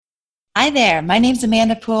Hi there, my name's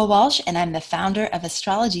Amanda Poole-Walsh, and I'm the founder of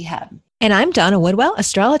Astrology Hub. And I'm Donna Woodwell,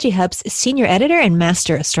 Astrology Hub's senior editor and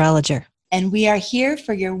master astrologer. And we are here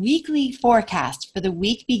for your weekly forecast for the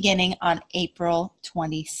week beginning on April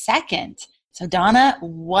 22nd. So Donna,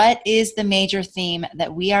 what is the major theme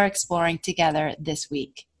that we are exploring together this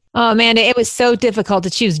week? Oh, Amanda, it was so difficult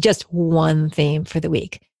to choose just one theme for the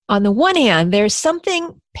week. On the one hand, there's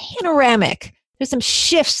something panoramic. There's some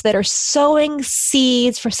shifts that are sowing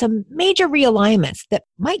seeds for some major realignments that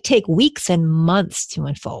might take weeks and months to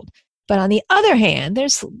unfold. But on the other hand,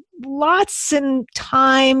 there's lots of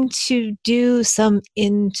time to do some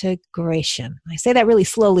integration. I say that really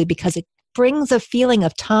slowly because it brings a feeling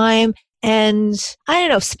of time and,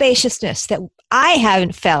 spaciousness that I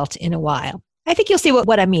haven't felt in a while. I think you'll see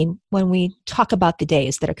what I mean when we talk about the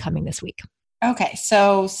days that are coming this week. Okay,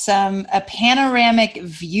 so a panoramic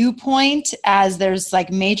viewpoint as there's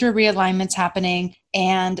like major realignments happening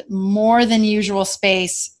and more than usual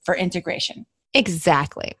space for integration.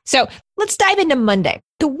 Exactly. So let's dive into Monday.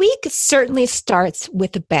 The week certainly starts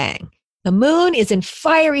with a bang. The moon is in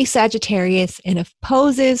fiery Sagittarius and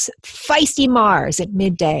opposes feisty Mars at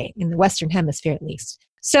midday, in the Western Hemisphere at least.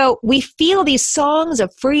 So we feel these songs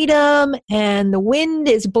of freedom and the wind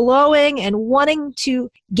is blowing and wanting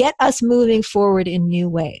to get us moving forward in new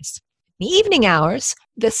ways. In the evening hours,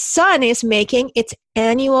 the sun is making its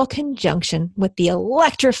annual conjunction with the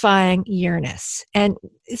electrifying Uranus. And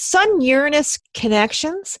Sun-Uranus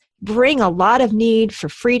connections bring a lot of need for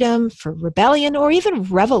freedom, for rebellion, or even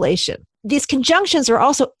revelation. These conjunctions are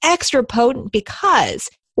also extra potent because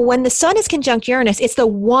when the sun is conjunct Uranus, it's the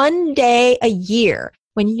one day a year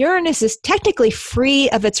when Uranus is technically free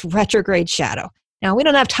of its retrograde shadow. Now, we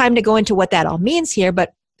don't have time to go into what that all means here,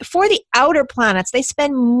 but for the outer planets, they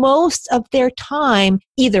spend most of their time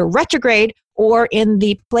either retrograde or in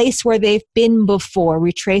the place where they've been before,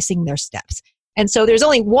 retracing their steps. And so there's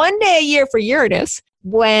only one day a year for Uranus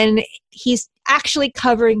when he's actually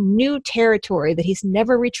covering new territory that he's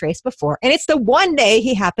never retraced before. And it's the one day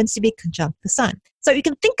he happens to be conjunct the sun. So you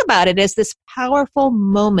can think about it as this powerful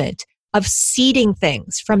moment of seeding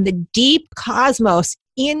things from the deep cosmos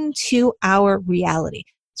into our reality.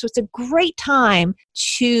 So it's a great time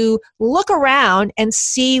to look around and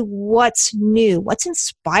see what's new, what's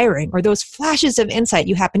inspiring, or those flashes of insight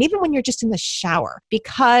you happen even when you're just in the shower,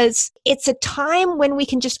 because it's a time when we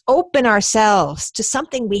can just open ourselves to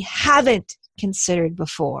something we haven't considered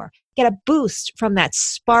before, get a boost from that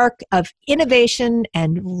spark of innovation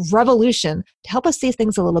and revolution to help us see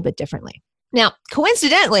things a little bit differently. Now,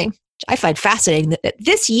 coincidentally, I find fascinating that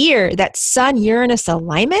this year, that Sun-Uranus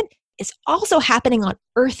alignment is also happening on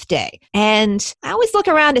Earth Day. And I always look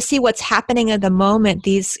around to see what's happening at the moment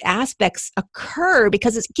these aspects occur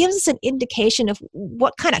because it gives us an indication of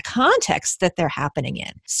what kind of context that they're happening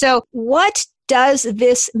in. So what does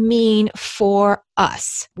this mean for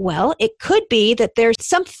us? Well, it could be that there's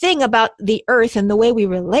something about the Earth and the way we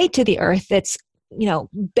relate to the Earth that's,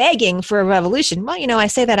 begging for a revolution. Well, I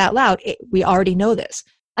say that out loud. We already know this.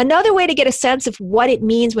 Another way to get a sense of what it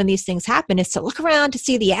means when these things happen is to look around to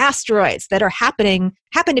see the asteroids that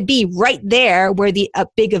happen to be right there where the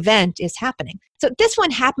big event is happening. So this one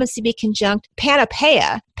happens to be conjunct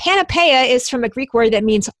Panopea. Panopea is from a Greek word that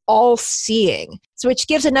means all-seeing, so which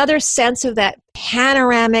gives another sense of that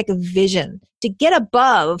panoramic vision, to get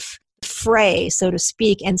above the fray, so to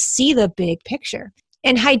speak, and see the big picture.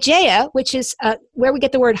 And Hygeia, which is where we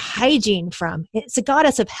get the word hygiene from, it's a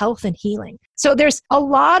goddess of health and healing. So there's a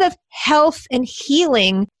lot of health and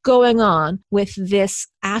healing going on with this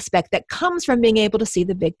aspect that comes from being able to see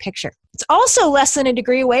the big picture. It's also less than a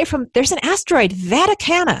degree away from, there's an asteroid,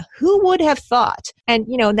 Vaticana. Who would have thought? And,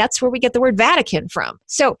 that's where we get the word Vatican from.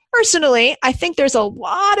 So personally, I think there's a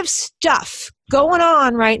lot of stuff going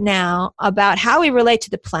on right now about how we relate to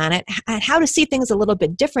the planet and how to see things a little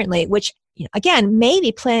bit differently, which, again, may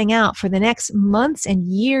be playing out for the next months and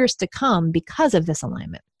years to come because of this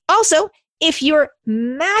alignment. Also, if you're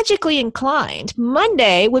magically inclined,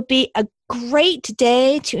 Monday would be a great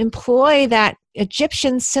day to employ that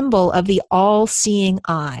Egyptian symbol of the all-seeing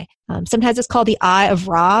eye. Sometimes it's called the Eye of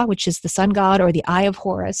Ra, which is the sun god, or the Eye of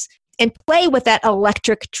Horus, and play with that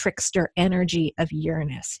electric trickster energy of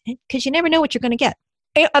Uranus, because you never know what you're going to get.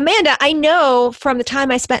 Amanda, I know from the time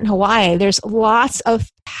I spent in Hawaii, there's lots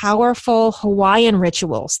of powerful Hawaiian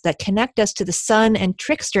rituals that connect us to the sun and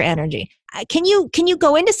trickster energy. Can you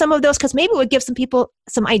go into some of those? Because maybe it would give some people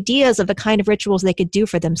some ideas of the kind of rituals they could do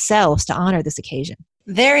for themselves to honor this occasion.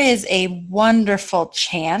 There is a wonderful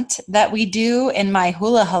chant that we do in my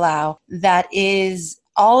hula halau that is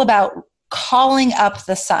all about calling up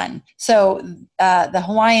the sun. So the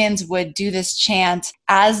Hawaiians would do this chant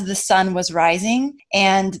as the sun was rising,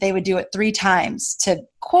 and they would do it 3 times to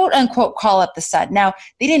quote unquote call up the sun. Now,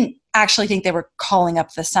 they didn't actually think they were calling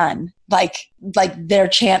up the sun, like their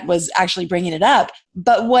chant was actually bringing it up.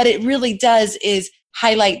 But what it really does is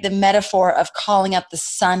highlight the metaphor of calling up the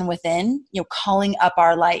sun within, calling up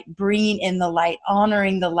our light, bringing in the light,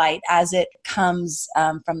 honoring the light as it comes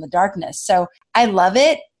from the darkness. So I love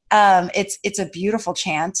it. It's a beautiful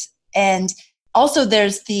chant. And also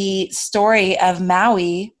there's the story of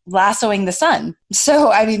Maui lassoing the sun.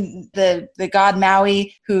 So, I mean, the god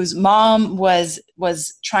Maui, whose mom was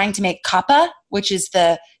trying to make kapa, which is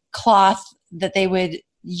the cloth that they would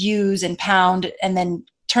use and pound and then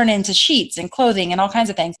turn into sheets and clothing and all kinds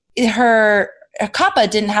of things. Her kapa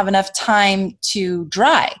didn't have enough time to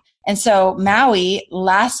dry. And so Maui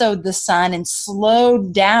lassoed the sun and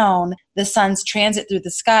slowed down the sun's transit through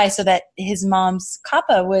the sky so that his mom's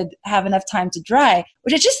kapa would have enough time to dry,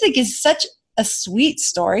 which I just think is such a sweet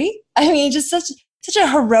story. I mean, just such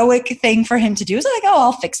a heroic thing for him to do. It's like, oh,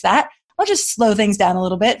 I'll fix that. I'll just slow things down a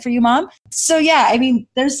little bit for you, Mom. So yeah, I mean,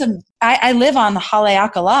 there's I live on the Hale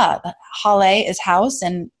Akala. Hale is house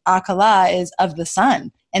and Akala is of the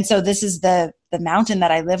sun. And so this is the mountain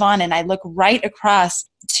that I live on, and I look right across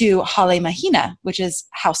to Hale Mahina, which is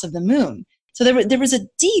house of the moon. So there was a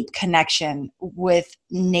deep connection with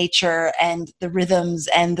nature and the rhythms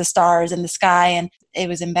and the stars and the sky, and it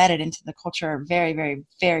was embedded into the culture very, very,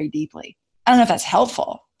 very deeply. I don't know if that's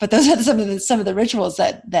helpful, but those are some of the rituals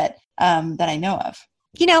that I know of.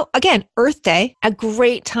 Again, Earth Day, a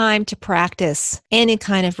great time to practice any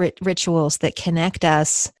kind of rituals that connect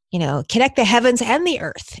us, connect the heavens and the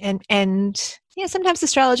earth. And sometimes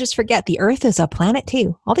astrologers forget the earth is a planet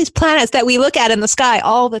too. All these planets that we look at in the sky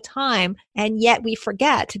all the time, and yet we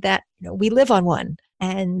forget that we live on one.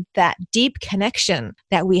 And that deep connection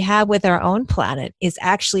that we have with our own planet is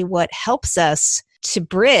actually what helps us to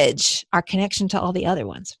bridge our connection to all the other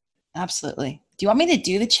ones. Absolutely. Do you want me to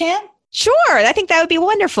do the chant? Sure. I think that would be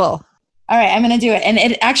wonderful. All right, I'm going to do it. And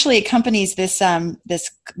it actually accompanies this,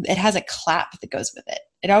 it has a clap that goes with it.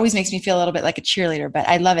 It always makes me feel a little bit like a cheerleader, but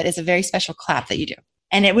I love it. It's a very special clap that you do.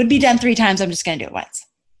 And it would be done 3 times. I'm just going to do it once.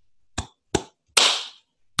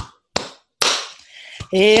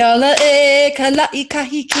 E ala e ka la'i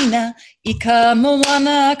kahikina, I ka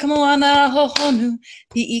moana hohonu,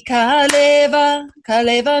 I ka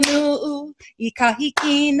leva nu'u, I ka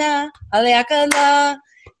hikina, ale akala,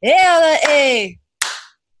 e ala e.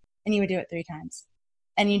 And you would do it 3 times.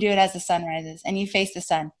 And you do it as the sun rises, and you face the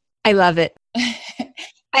sun. I love it.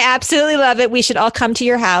 I absolutely love it. We should all come to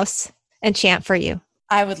your house and chant for you.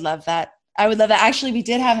 I would love that. Actually, we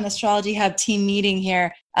did have an Astrology Hub team meeting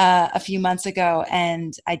here a few months ago,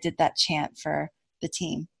 and I did that chant for the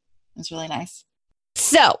team. It was really nice.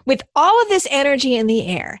 So with all of this energy in the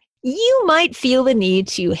air, you might feel the need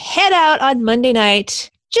to head out on Monday night.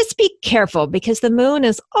 Just be careful because the moon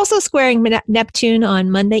is also squaring Neptune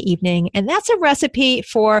on Monday evening, and that's a recipe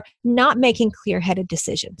for not making clear-headed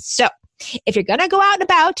decisions. So if you're going to go out and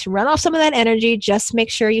about to run off some of that energy, just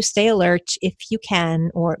make sure you stay alert if you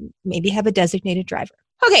can, or maybe have a designated driver.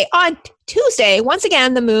 Okay, on Tuesday, once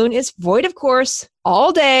again, the moon is void of course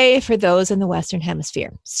all day for those in the Western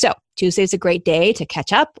Hemisphere. So Tuesday is a great day to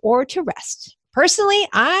catch up or to rest. Personally,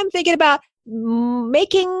 I'm thinking about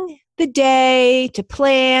making the day to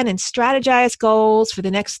plan and strategize goals for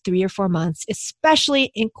the next 3 or 4 months,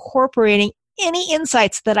 especially incorporating any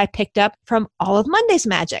insights that I picked up from all of Monday's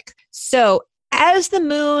magic. So as the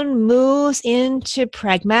moon moves into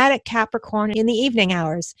pragmatic Capricorn in the evening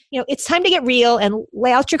hours, it's time to get real and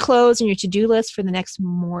lay out your clothes and your to-do list for the next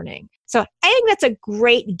morning. So I think that's a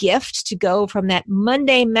great gift to go from that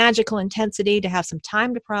Monday magical intensity to have some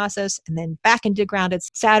time to process and then back into grounded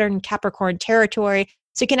Saturn Capricorn territory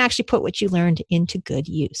so you can actually put what you learned into good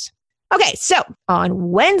use. Okay, so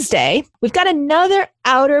on Wednesday, we've got another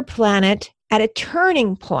outer planet at a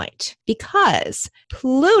turning point because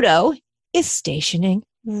Pluto is stationing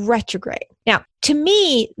retrograde. Now, to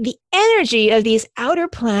me, the energy of these outer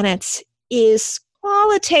planets is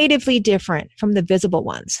qualitatively different from the visible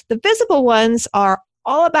ones. The visible ones are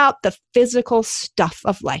all about the physical stuff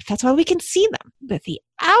of life. That's why we can see them. But the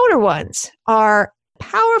outer ones are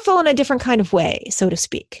powerful in a different kind of way, so to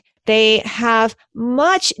speak. They have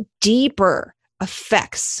much deeper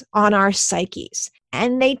effects on our psyches,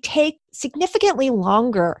 and they take significantly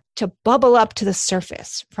longer to bubble up to the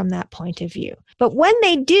surface from that point of view. But when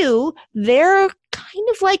they do, they're kind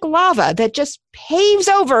of like lava that just paves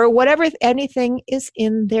over whatever anything is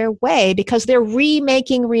in their way because they're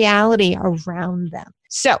remaking reality around them.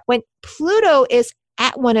 So when Pluto is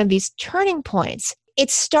at one of these turning points.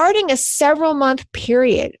 It's starting a several month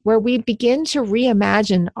period where we begin to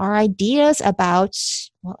reimagine our ideas about,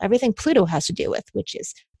 well, everything Pluto has to do with, which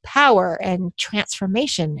is power and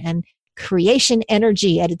transformation and creation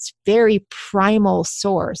energy at its very primal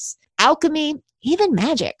source, alchemy, even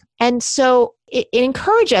magic. And so it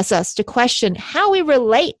encourages us to question how we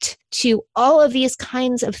relate to all of these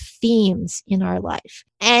kinds of themes in our life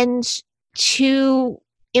and to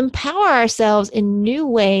empower ourselves in a new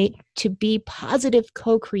way to be positive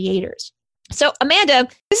co-creators. So Amanda,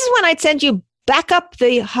 this is when I'd send you back up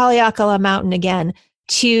the Haleakala mountain again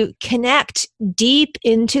to connect deep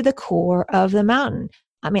into the core of the mountain.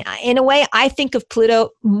 I mean, in a way, I think of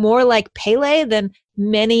Pluto more like Pele than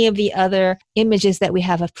many of the other images that we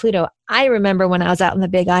have of Pluto. I remember when I was out on the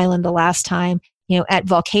Big Island the last time, at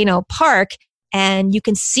Volcano Park, and you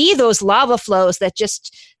can see those lava flows that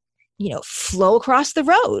just flow across the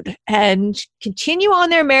road and continue on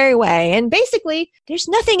their merry way. And basically, there's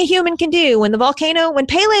nothing a human can do when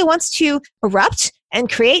Pele wants to erupt and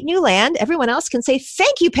create new land, everyone else can say,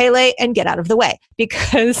 thank you, Pele, and get out of the way,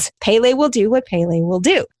 because Pele will do what Pele will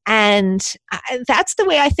do. And that's the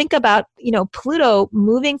way I think about, Pluto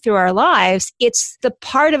moving through our lives. It's the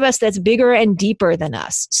part of us that's bigger and deeper than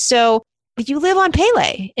us. So you live on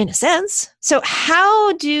Pele, in a sense. So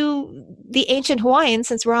how do the ancient Hawaiians,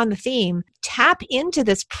 since we're on the theme, tap into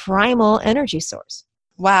this primal energy source?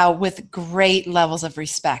 Wow, with great levels of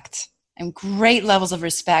respect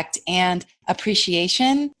and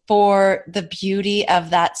appreciation for the beauty of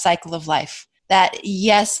that cycle of life. That,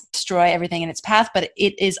 yes, destroy everything in its path, but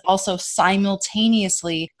it is also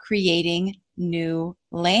simultaneously creating new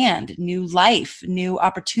land, new life, new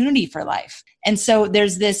opportunity for life. And so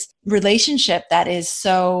there's this relationship that is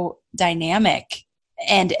so dynamic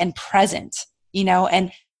and present,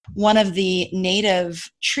 and one of the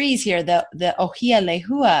native trees here, the Ohia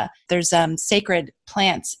lehua, there's sacred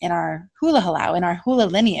plants in our hula halau, in our hula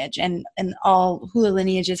lineage, and all hula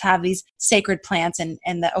lineages have these sacred plants, and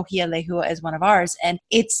the Ohia lehua is one of ours. And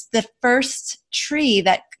it's the first tree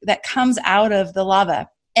that comes out of the lava.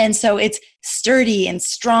 And so it's sturdy and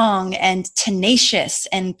strong and tenacious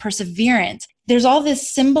and perseverant. There's all this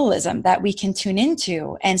symbolism that we can tune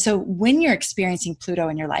into. And so when you're experiencing Pluto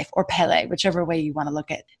in your life, or Pele, whichever way you want to look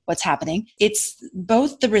at what's happening, it's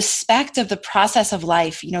both the respect of the process of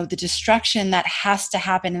life, the destruction that has to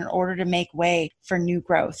happen in order to make way for new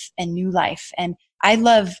growth and new life. And I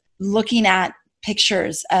love looking at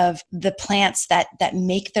pictures of the plants that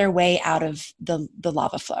make their way out of the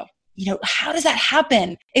lava flow. How does that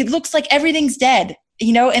happen? It looks like everything's dead,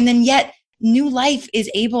 and then yet new life is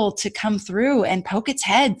able to come through and poke its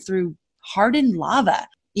head through hardened lava.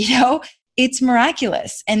 It's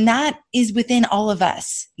miraculous. And that is within all of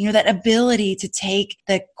us, that ability to take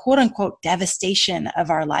the quote unquote devastation of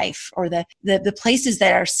our life, or the places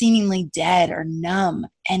that are seemingly dead or numb,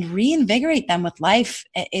 and reinvigorate them with life.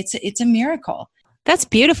 It's a miracle. That's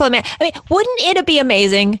beautiful, man. I mean, wouldn't it be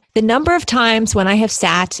amazing the number of times when I have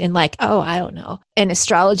sat in an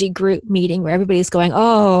astrology group meeting where everybody's going,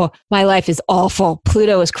 oh, my life is awful.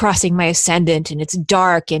 Pluto is crossing my ascendant and it's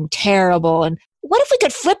dark and terrible. And what if we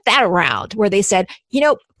could flip that around where they said,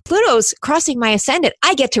 Pluto's crossing my ascendant.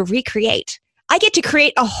 I get to recreate. I get to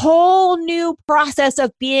create a whole new process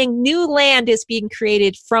of being. New land is being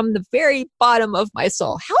created from the very bottom of my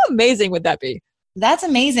soul. How amazing would that be? That's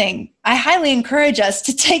amazing. I highly encourage us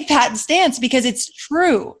to take that stance because it's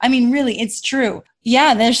true. I mean, really, it's true.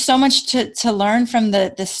 Yeah, there's so much to learn from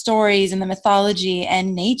the stories and the mythology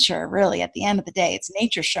and nature, really. At the end of the day, it's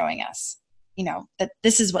nature showing us, that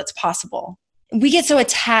this is what's possible. We get so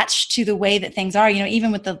attached to the way that things are,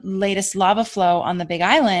 even with the latest lava flow on the Big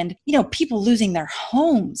Island, people losing their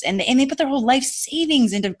homes and they put their whole life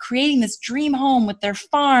savings into creating this dream home with their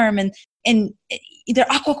farm and their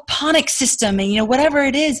aquaponic system and whatever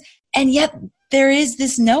it is. And yet there is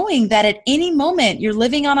this knowing that at any moment you're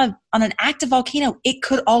living on an active volcano, it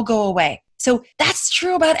could all go away. So that's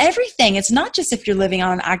true about everything. It's not just if you're living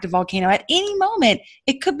on an active volcano. At any moment,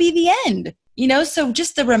 it could be the end. So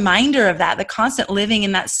just the reminder of that, the constant living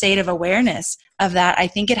in that state of awareness of that, I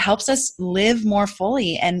think it helps us live more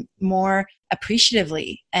fully and more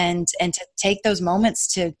appreciatively and to take those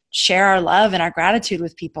moments to share our love and our gratitude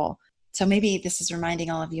with people. So maybe this is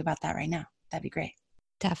reminding all of you about that right now. That'd be great.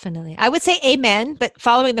 Definitely. I would say amen, but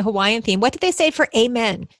following the Hawaiian theme, what did they say for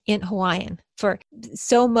amen in Hawaiian? For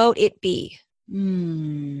so mote it be.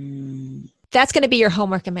 That's going to be your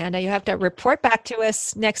homework, Amanda. You have to report back to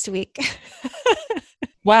us next week.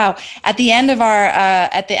 Wow. At the end of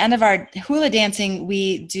our hula dancing,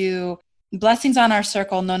 we do blessings on our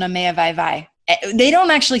circle, nona mea vai vai. They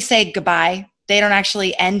don't actually say goodbye. they don't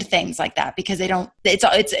actually end things like that because they don't,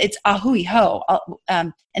 it's a hui ho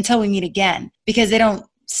until we meet again, because they don't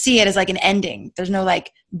see it as like an ending. There's no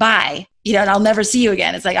like, bye, and I'll never see you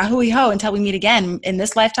again. It's like a hui ho until we meet again in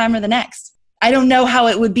this lifetime or the next. I don't know how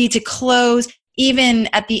it would be to close. Even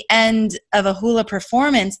at the end of a hula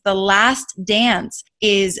performance, the last dance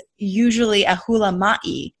is usually a hula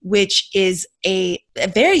ma'i, which is a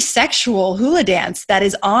very sexual hula dance that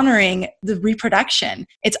is honoring the reproduction.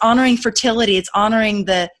 It's honoring fertility. It's honoring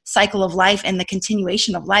the cycle of life and the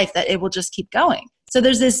continuation of life, that it will just keep going. So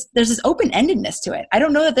there's this open-endedness to it. I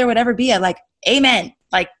don't know that there would ever be a like, amen,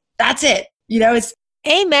 like that's it. It's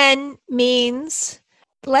amen means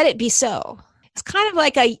let it be so. It's kind of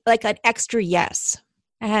like an extra yes.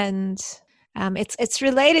 And it's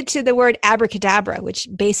related to the word abracadabra, which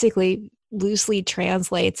basically loosely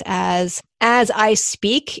translates as I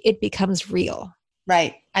speak, it becomes real.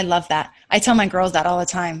 Right. I love that. I tell my girls that all the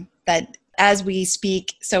time, that as we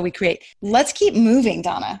speak, so we create. Let's keep moving,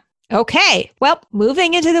 Donna. Okay. Well,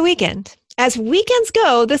 moving into the weekend. As weekends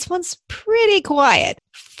go, this one's pretty quiet.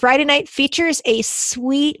 Friday night features a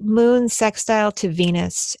sweet moon sextile to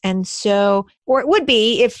Venus. And so, or it would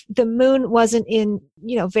be if the moon wasn't in,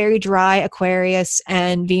 very dry Aquarius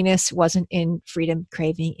and Venus wasn't in freedom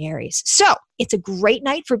craving Aries. So it's a great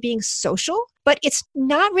night for being social, but it's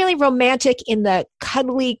not really romantic in the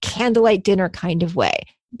cuddly candlelight dinner kind of way.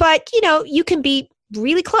 But, you can be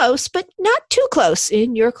really close, but not too close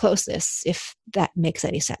in your closeness, if that makes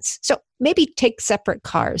any sense. So maybe take separate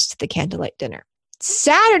cars to the candlelight dinner.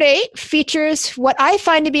 Saturday features what I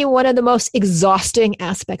find to be one of the most exhausting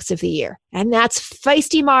aspects of the year, and that's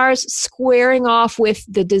feisty Mars squaring off with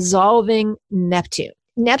the dissolving Neptune.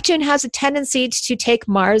 Neptune has a tendency to take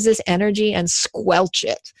Mars's energy and squelch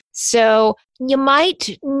it. So you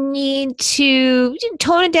might need to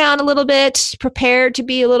tone it down a little bit, prepare to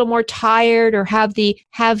be a little more tired, or have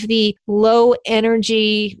the low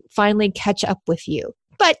energy finally catch up with you.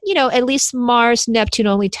 But, at least Mars, Neptune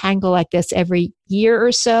only tangle like this every year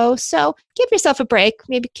or so. So give yourself a break,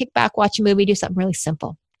 maybe kick back, watch a movie, do something really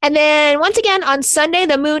simple. And then once again, on Sunday,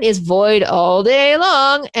 the moon is void all day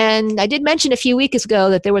long. And I did mention a few weeks ago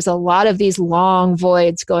that there was a lot of these long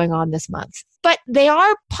voids going on this month. But they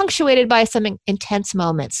are punctuated by some intense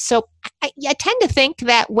moments. So I tend to think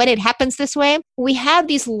that when it happens this way, we have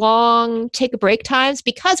these long take a break times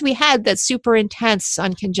because we had that super intense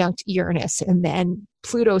sun conjunct Uranus and then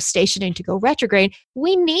Pluto stationing to go retrograde.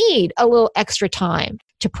 We need a little extra time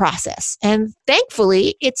to process. And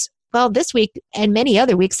thankfully, this week and many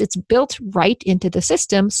other weeks, it's built right into the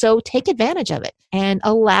system. So take advantage of it and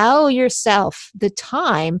allow yourself the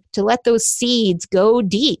time to let those seeds go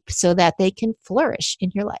deep so that they can flourish in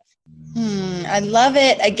your life. I love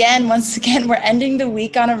it. Once again, we're ending the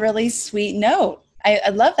week on a really sweet note. I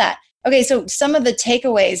love that. Okay, so some of the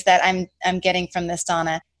takeaways that I'm getting from this,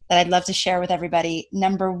 Donna, that I'd love to share with everybody.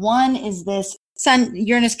 Number one is this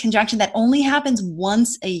Sun-Uranus conjunction that only happens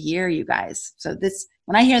once a year, you guys. So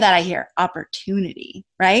when I hear that, I hear opportunity,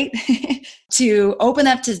 right? To open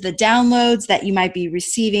up to the downloads that you might be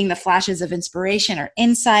receiving, the flashes of inspiration or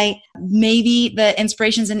insight. Maybe the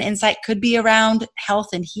inspirations and insight could be around health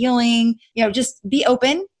and healing. Just be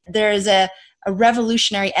open. There's a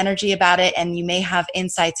revolutionary energy about it, and you may have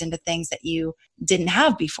insights into things that you didn't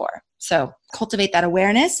have before. So cultivate that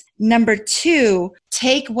awareness. Number two,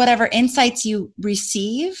 take whatever insights you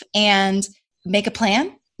receive and make a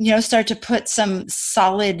plan. Start to put some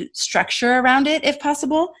solid structure around it if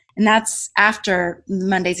possible. And that's after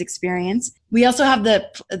Monday's experience. We also have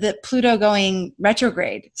the Pluto going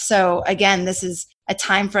retrograde. So again, this is a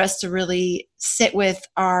time for us to really sit with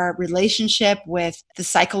our relationship with the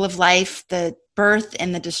cycle of life, the birth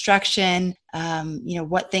and the destruction,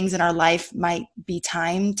 what things in our life might be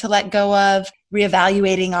time to let go of,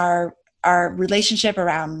 reevaluating our relationship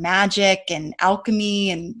around magic and alchemy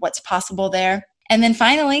and what's possible there. And then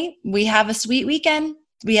finally, we have a sweet weekend.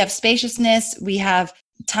 We have spaciousness. We have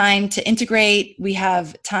time to integrate. We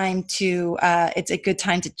have time to, it's a good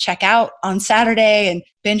time to check out on Saturday and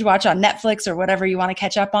binge watch on Netflix or whatever you want to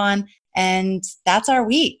catch up on. And that's our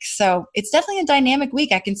week. So it's definitely a dynamic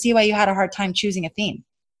week. I can see why you had a hard time choosing a theme.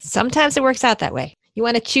 Sometimes it works out that way. You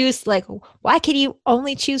want to choose, why can you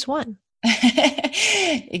only choose one?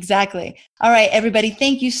 Exactly. All right, everybody.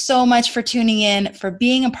 Thank you so much for tuning in, for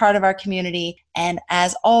being a part of our community, and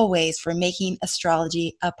as always, for making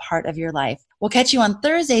astrology a part of your life. We'll catch you on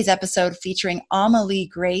Thursday's episode featuring Amelie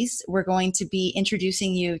Grace. We're going to be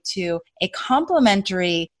introducing you to a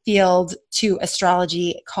complementary field to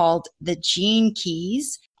astrology called the Gene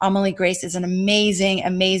Keys. Amelie Grace is an amazing,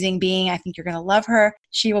 amazing being. I think you're going to love her.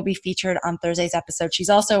 She will be featured on Thursday's episode. She's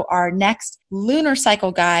also our next lunar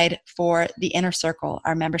cycle guide for the Inner Circle,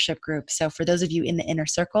 our membership group. So for those of you in the Inner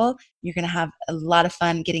Circle, you're going to have a lot of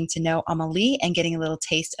fun getting to know Amelie and getting a little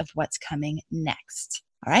taste of what's coming next.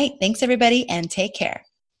 All right. Thanks, everybody, and take care.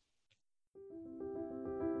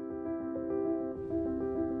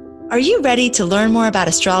 Are you ready to learn more about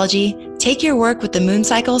astrology, take your work with the moon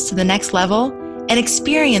cycles to the next level, and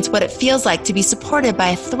experience what it feels like to be supported by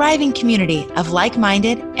a thriving community of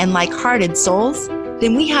like-minded and like-hearted souls?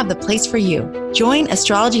 Then we have the place for you. Join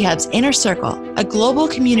Astrology Hub's Inner Circle, a global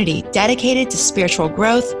community dedicated to spiritual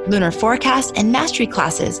growth, lunar forecasts, and mastery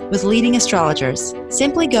classes with leading astrologers.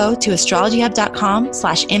 Simply go to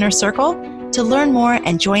astrologyhub.com/inner circle to learn more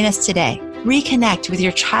and join us today. Reconnect with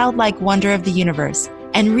your childlike wonder of the universe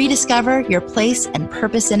and rediscover your place and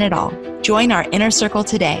purpose in it all. Join our Inner Circle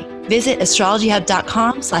today. Visit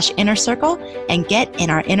astrologyhub.com/inner circle and get in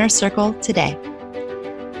our Inner Circle today.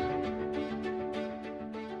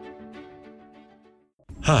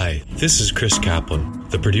 Hi, this is Chris Kaplan,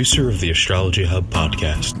 the producer of the Astrology Hub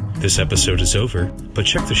podcast. This episode is over, but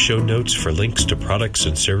check the show notes for links to products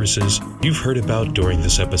and services you've heard about during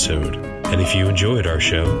this episode. And if you enjoyed our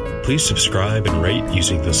show, please subscribe and rate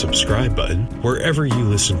using the subscribe button wherever you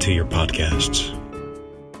listen to your podcasts.